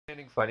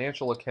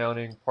Financial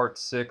Accounting, Part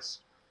 6,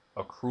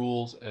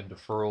 Accruals and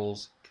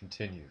Deferrals,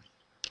 continued.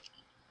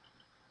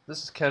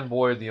 This is Ken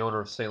Boyd, the owner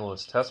of St.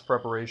 Louis Test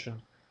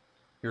Preparation.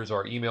 Here's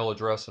our email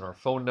address and our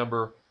phone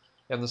number.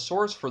 And the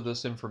source for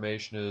this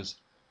information is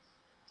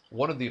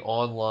one of the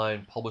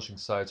online publishing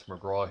sites,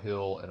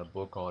 McGraw-Hill, and a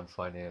book on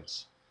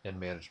finance and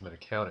management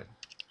accounting.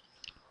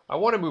 I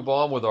want to move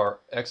on with our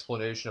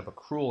explanation of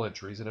accrual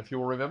entries. And if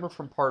you'll remember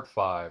from Part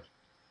 5,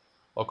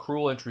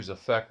 accrual entries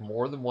affect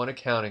more than one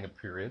accounting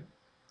period.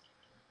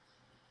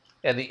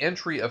 And the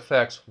entry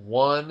affects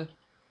one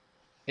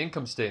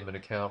income statement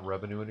account,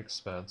 revenue and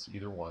expense,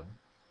 either one,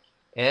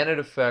 and it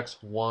affects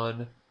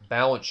one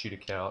balance sheet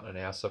account, an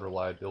asset or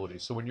liability.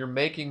 So when you're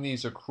making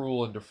these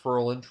accrual and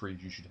deferral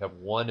entries, you should have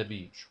one of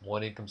each,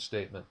 one income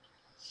statement,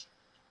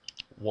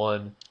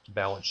 one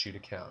balance sheet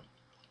account.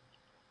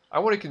 I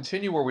want to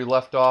continue where we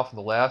left off in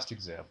the last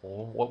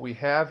example. What we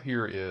have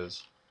here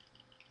is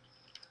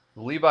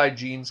the Levi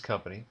Jeans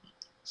Company,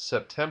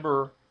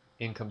 September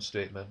income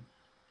statement,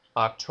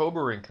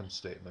 October income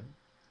statement.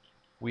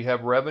 We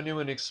have revenue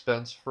and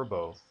expense for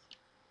both.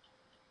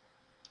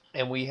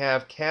 And we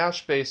have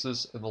cash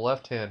basis in the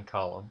left-hand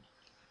column,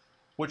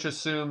 which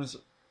assumes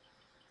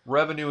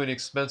revenue and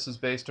expenses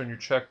based on your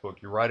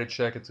checkbook. You write a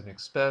check, it's an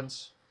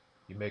expense.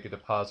 You make a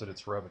deposit,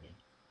 it's revenue.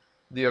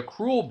 The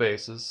accrual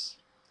basis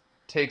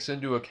takes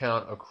into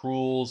account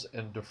accruals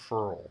and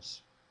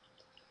deferrals.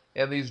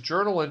 And these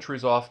journal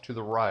entries off to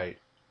the right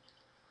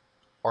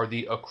are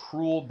the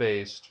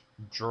accrual-based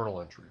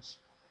journal entries.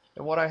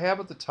 And what I have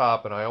at the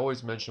top, and I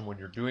always mention when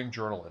you're doing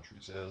journal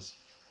entries, is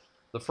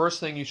the first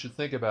thing you should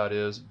think about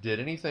is, did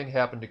anything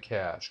happen to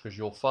cash? Because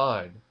you'll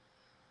find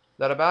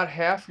that about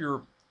half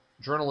your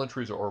journal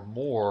entries or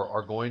more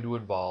are going to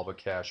involve a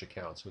cash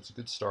account, so it's a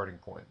good starting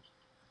point.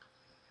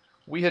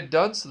 We had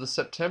done the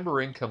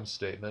September income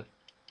statement.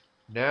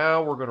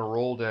 Now we're going to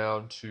roll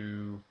down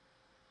to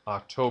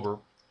October.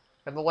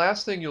 And the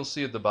last thing you'll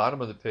see at the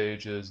bottom of the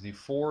page is the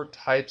 4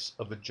 types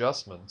of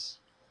adjustments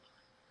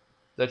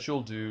that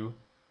you'll do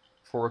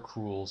for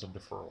accruals and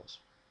deferrals.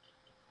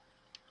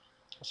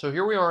 So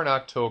here we are in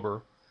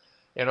October,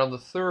 and on the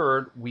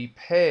 3rd we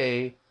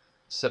pay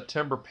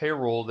September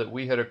payroll that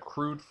we had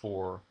accrued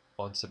for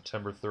on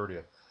September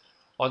 30th.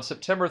 On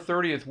September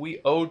 30th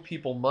we owed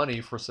people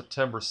money for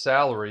September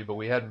salary, but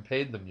we hadn't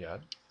paid them yet.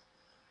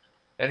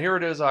 And here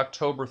it is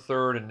October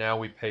 3rd, and now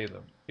we pay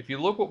them. If you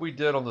look what we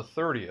did on the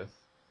 30th,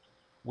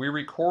 we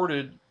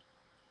recorded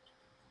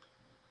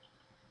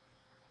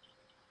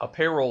a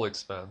payroll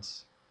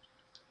expense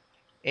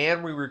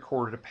and we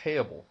recorded a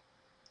payable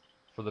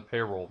for the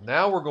payroll.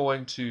 Now we're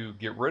going to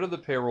get rid of the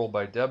payroll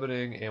by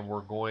debiting, and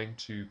we're going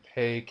to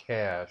pay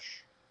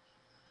cash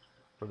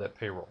for that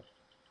payroll.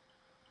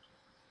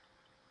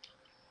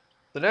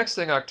 The next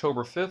thing,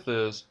 October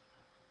 5th, is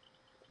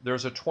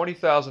there's a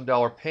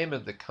 $20,000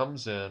 payment that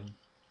comes in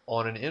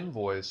on an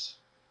invoice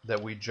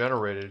that we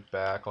generated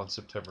back on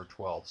September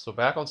 12th. So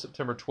back on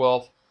September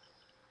 12th,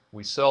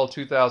 we sell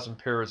 2,000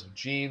 pairs of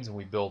jeans and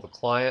we bill the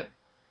client.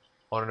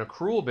 On an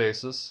accrual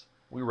basis,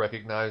 we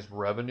recognize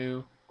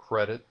revenue,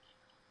 credit,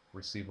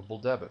 receivable,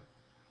 debit.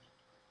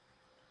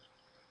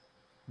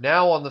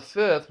 Now on the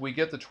 5th, we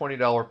get the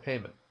 $20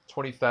 payment,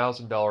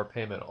 $20,000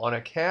 payment. On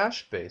a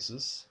cash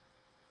basis,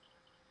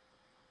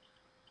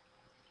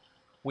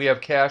 we have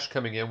cash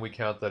coming in, we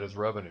count that as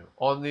revenue.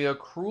 On the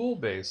accrual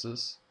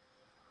basis,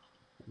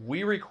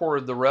 we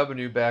recorded the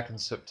revenue back in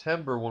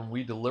September when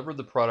we delivered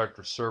the product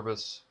or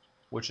service,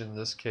 which in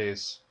this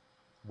case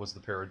was the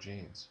pair of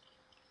jeans.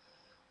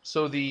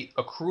 So the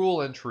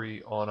accrual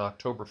entry on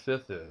October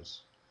 5th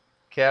is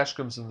cash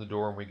comes in the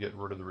door and we get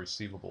rid of the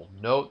receivable.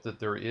 Note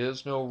that there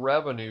is no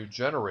revenue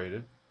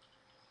generated.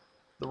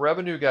 The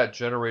revenue got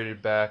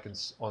generated back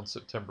on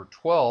September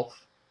 12th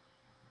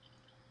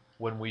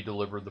when we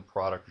delivered the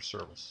product or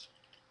service.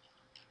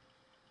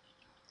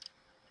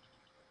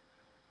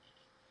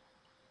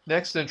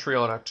 Next entry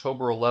on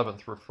October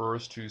 11th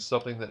refers to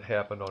something that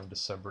happened on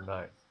December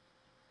 9th.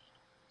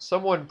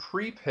 Someone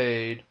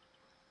prepaid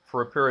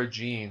for a pair of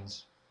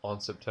jeans on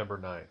September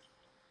 9th.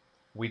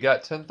 We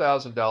got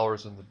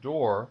 $10,000 in the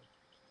door,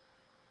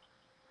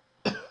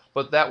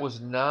 but that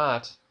was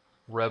not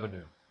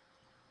revenue.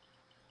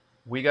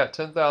 We got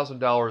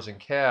 $10,000 in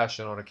cash,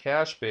 and on a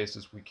cash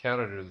basis we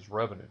counted it as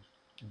revenue.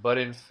 But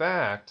in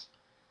fact,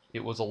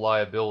 it was a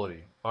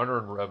liability,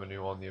 unearned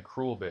revenue on the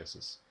accrual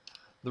basis.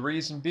 The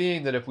reason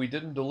being that if we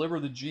didn't deliver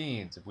the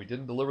jeans, if we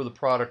didn't deliver the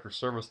product or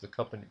service the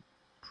company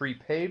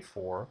prepaid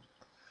for,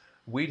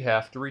 we'd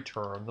have to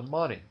return the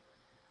money.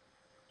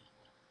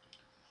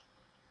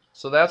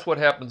 So that's what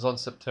happens on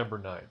September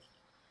 9th.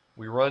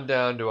 We run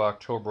down to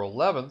October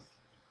 11th.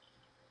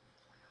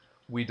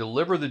 We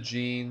deliver the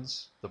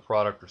jeans, the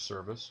product or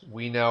service.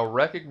 We now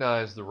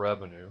recognize the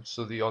revenue.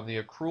 So on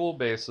the accrual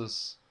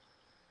basis,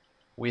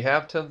 we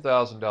have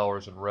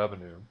 $10,000 in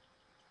revenue.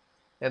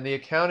 And the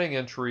accounting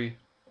entry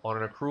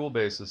on an accrual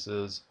basis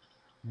is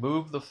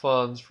move the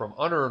funds from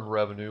unearned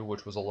revenue,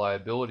 which was a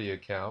liability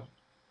account.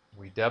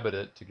 We debit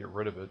it to get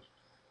rid of it,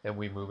 and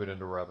we move it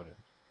into revenue.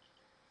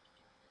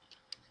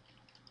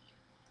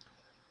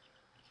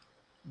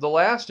 The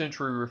last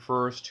entry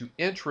refers to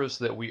interest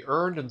that we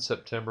earned in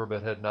September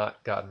but had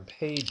not gotten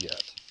paid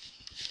yet.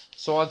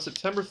 So on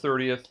September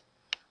 30th,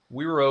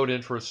 we were owed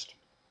interest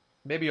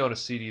maybe on a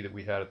CD that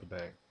we had at the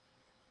bank.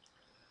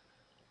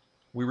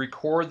 We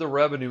record the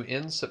revenue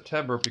in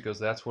September because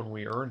that's when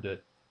we earned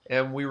it,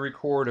 and we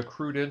record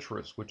accrued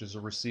interest, which is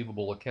a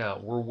receivable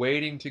account. We're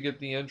waiting to get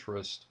the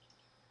interest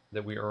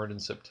that we earned in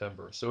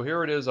September. So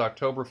here it is,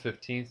 October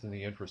 15th, and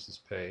the interest is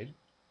paid.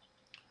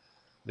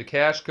 The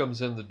cash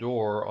comes in the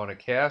door. On a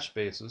cash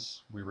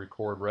basis, we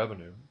record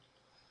revenue.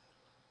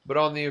 But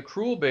on the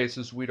accrual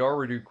basis, we'd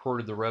already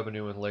recorded the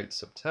revenue in late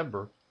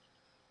September.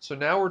 So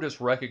now we're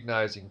just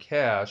recognizing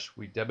cash.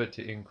 We debit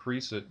to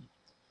increase it,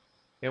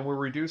 and we're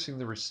reducing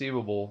the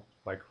receivable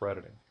by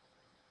crediting.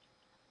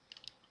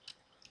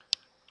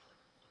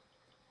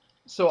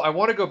 So I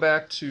want to go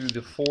back to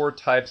the 4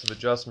 types of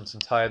adjustments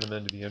and tie them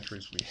into the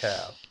entries we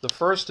have. The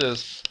first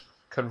is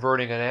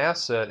converting an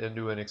asset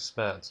into an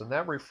expense, and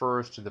that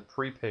refers to the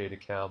prepaid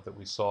account that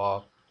we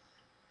saw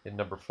in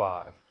number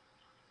 5.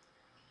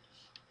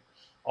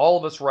 All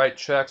of us write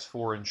checks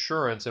for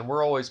insurance, and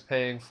we're always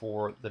paying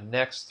for the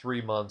next 3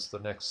 months, the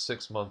next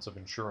 6 months of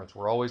insurance.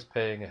 We're always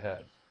paying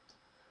ahead.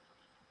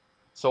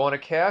 So on a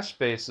cash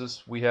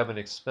basis, we have an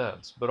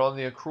expense, but on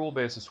the accrual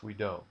basis, we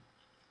don't.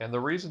 And the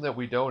reason that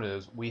we don't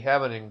is we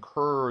haven't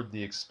incurred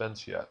the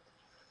expense yet.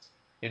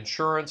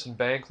 Insurance and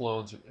bank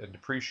loans and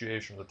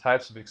depreciation are the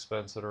types of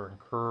expense that are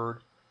incurred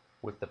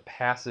with the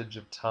passage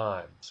of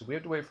time. So we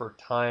have to wait for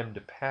time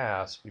to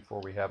pass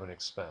before we have an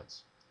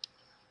expense.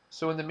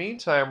 So in the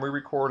meantime, we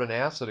record an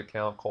asset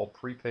account called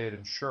prepaid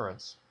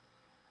insurance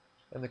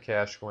and the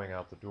cash going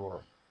out the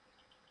door.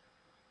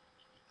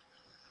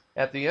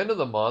 At the end of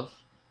the month,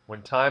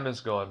 when time has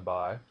gone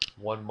by,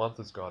 1 month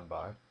has gone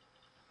by,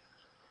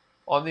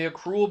 on the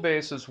accrual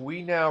basis,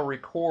 we now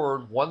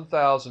record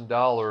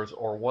 $1,000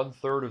 or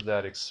 1/3 of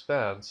that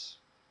expense,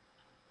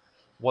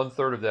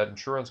 1/3 of that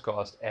insurance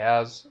cost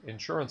as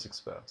insurance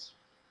expense.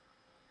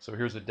 So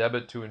here's a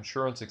debit to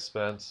insurance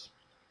expense.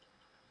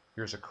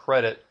 Here's a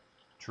credit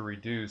to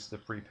reduce the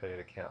prepaid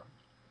account.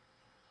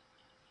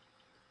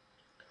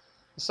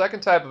 The second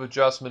type of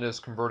adjustment is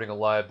converting a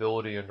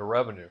liability into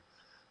revenue.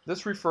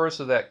 This refers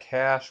to that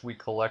cash we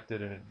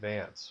collected in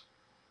advance.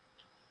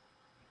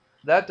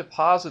 That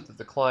deposit that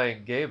the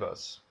client gave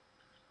us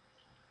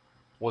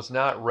was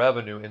not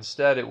revenue.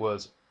 Instead, it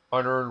was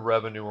unearned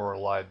revenue or a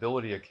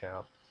liability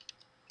account.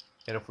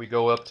 And if we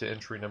go up to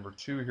entry number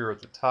 2 here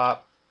at the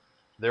top,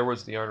 there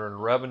was the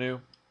unearned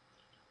revenue.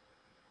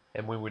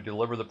 And when we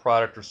deliver the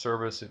product or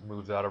service, it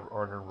moves out of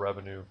unearned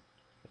revenue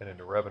and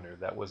into revenue.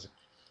 That was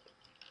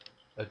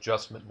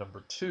adjustment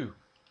number 2.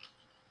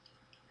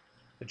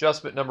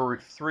 Adjustment number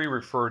 3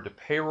 referred to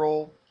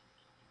payroll,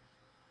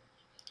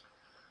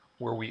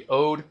 where we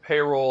owed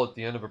payroll at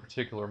the end of a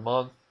particular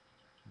month,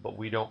 but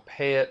we don't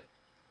pay it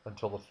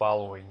until the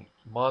following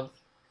month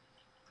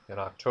in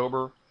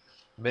October.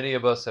 Many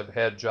of us have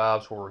had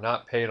jobs where we're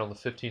not paid on the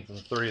 15th and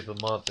the 30th of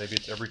the month. Maybe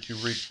it's every 2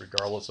 weeks,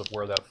 regardless of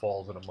where that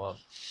falls in a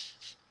month.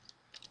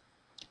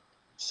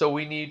 So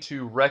we need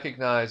to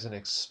recognize an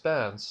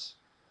expense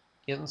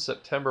in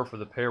September for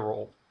the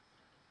payroll,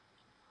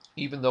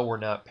 even though we're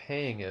not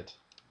paying it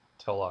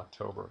till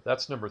October.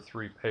 That's number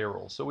 3,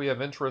 payroll. So we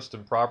have interest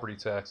and property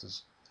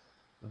taxes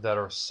that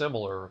are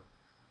similar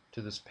to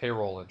this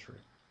payroll entry.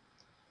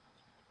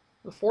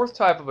 The 4th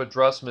type of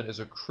adjustment is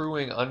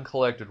accruing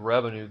uncollected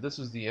revenue. This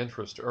is the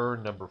interest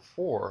earned, number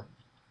 4,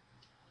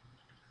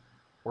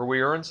 where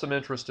we earn some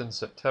interest in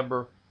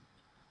September.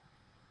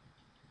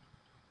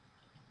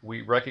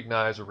 We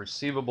recognize a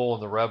receivable in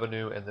the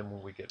revenue, and then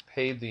when we get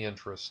paid the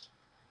interest,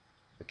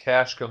 the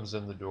cash comes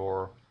in the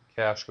door,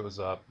 cash goes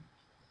up,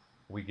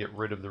 we get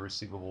rid of the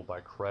receivable by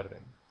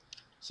crediting.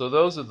 So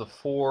those are the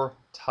 4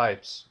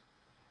 types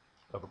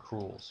of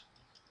accruals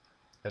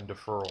and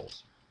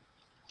deferrals.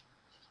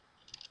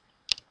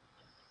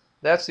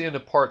 That's the end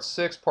of part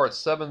 6. Part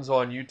 7's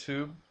on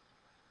YouTube.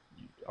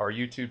 Our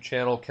YouTube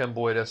channel, Ken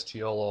Boyd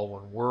STL, all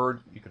one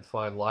word. You can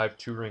find live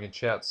tutoring and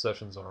chat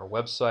sessions on our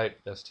website,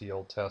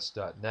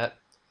 stltest.net.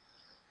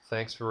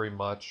 Thanks very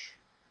much,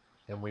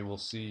 and we will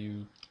see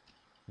you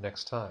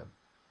next time.